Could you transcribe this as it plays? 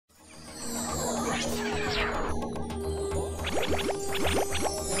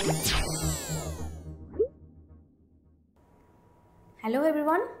Hello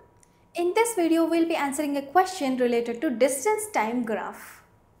everyone. In this video, we'll be answering a question related to distance time graph.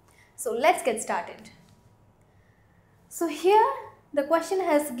 So let's get started. So here the question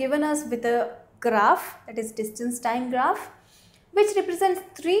has given us with a graph, that is distance time graph, which represents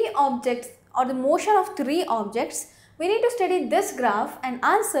three objects or the motion of three objects. We need to study this graph and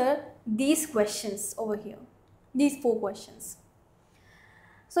answer these questions over here, these four questions.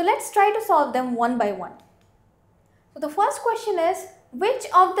 So let's try to solve them one by one. So the first question is, which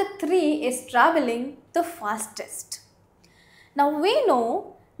of the three is traveling the fastest? Now we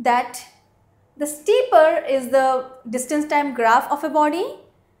know that the steeper is the distance time graph of a body,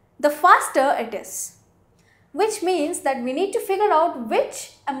 the faster it is. Which means that we need to figure out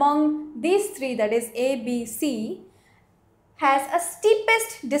which among these three, that is A, B, C, has a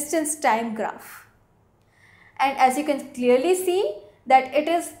steepest distance time graph. And as you can clearly see, that it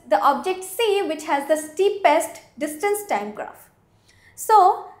is the object C which has the steepest distance time graph.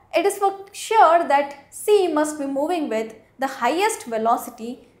 So it is for sure that C must be moving with the highest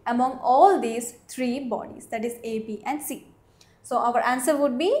velocity among all these three bodies, that is A, B and C. So our answer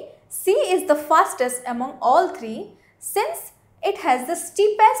would be C is the fastest among all three since it has the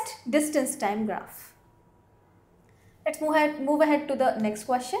steepest distance time graph. Let's move ahead to the next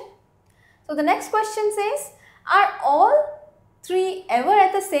question. So the next question says, are all three ever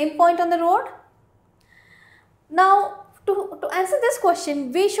at the same point on the road? Now to answer this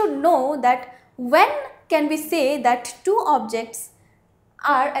question, we should know that when can we say that two objects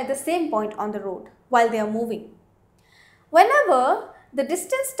are at the same point on the road while they are moving. Whenever the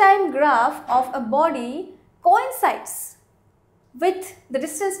distance time graph of a body coincides with the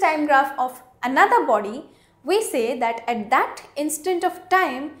distance time graph of another body, we say that at that instant of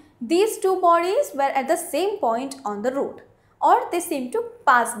time, these two bodies were at the same point on the road, or they seem to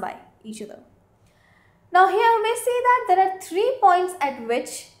pass by each other. Now here we see that there are 3 points at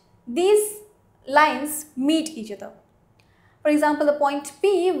which these lines meet each other. For example, the point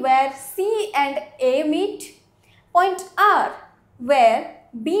P where C and A meet, point R where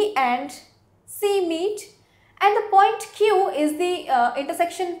B and C meet, and the point Q is the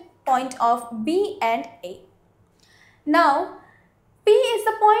intersection point of B and A. Now P is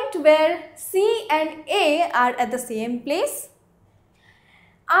the point where C and A are at the same place.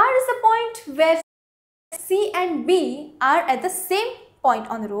 R is the point where C and B are at the same point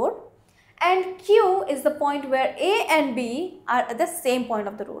on the road, and Q is the point where A and B are at the same point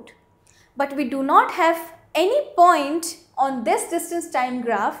of the road. But we do not have any point on this distance time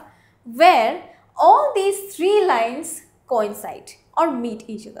graph where all these three lines coincide or meet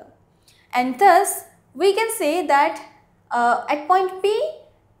each other. And thus we can say that at point P,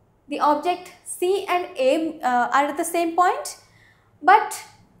 the object C and A are at the same point, but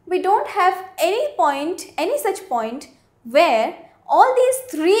we don't have any such point where all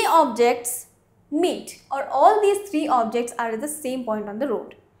these three objects meet or all these three objects are at the same point on the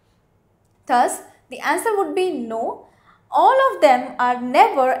road. Thus, the answer would be no, all of them are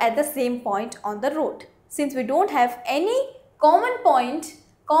never at the same point on the road, since we don't have any common point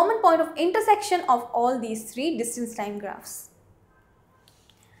of intersection of all these three distance time graphs.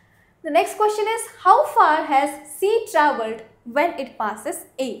 The next question is, how far has C travelled when it passes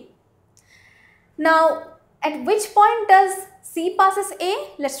A? Now, at which point does C passes A?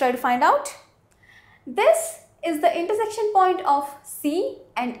 Let's try to find out. This is the intersection point of C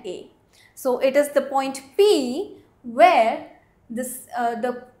and A. So it is the point P where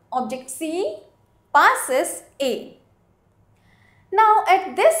the object C passes A. Now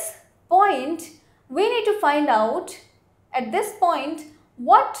at this point, we need to find out at this point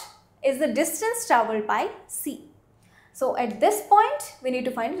what is the distance travelled by C. So at this point, we need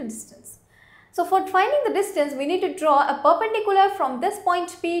to find the distance. So for finding the distance, we need to draw a perpendicular from this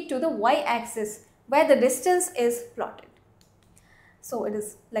point P to the y-axis where the distance is plotted. So it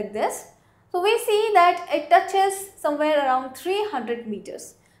is like this. So we see that it touches somewhere around 300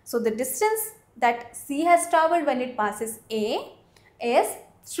 meters. So the distance that C has travelled when it passes A is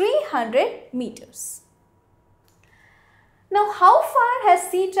 300 meters. Now how far has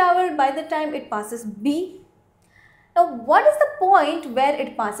C travelled by the time it passes B? Now what is the point where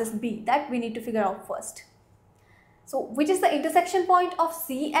it passes B? That we need to figure out first. So which is the intersection point of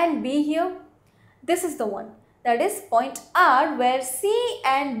C and B here? This is the one, that is point R where C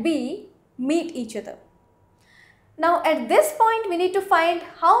and B meet each other. Now at this point we need to find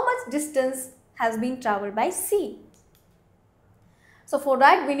how much distance has been travelled by C. So for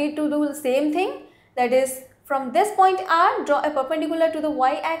that we need to do the same thing, that is from this point R, draw a perpendicular to the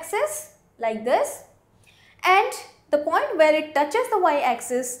y-axis like this, and the point where it touches the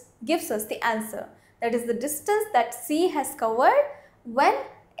y-axis gives us the answer, that is the distance that C has covered when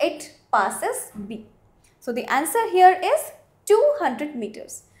it passes B. So the answer here is 200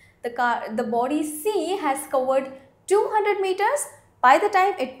 meters. The body C has covered 200 meters by the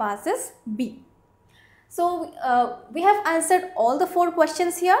time it passes B. So we have answered all the 4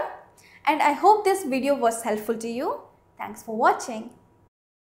 questions here, and I hope this video was helpful to you. Thanks for watching.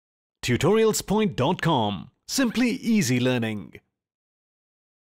 TutorialsPoint.com. Simply easy learning.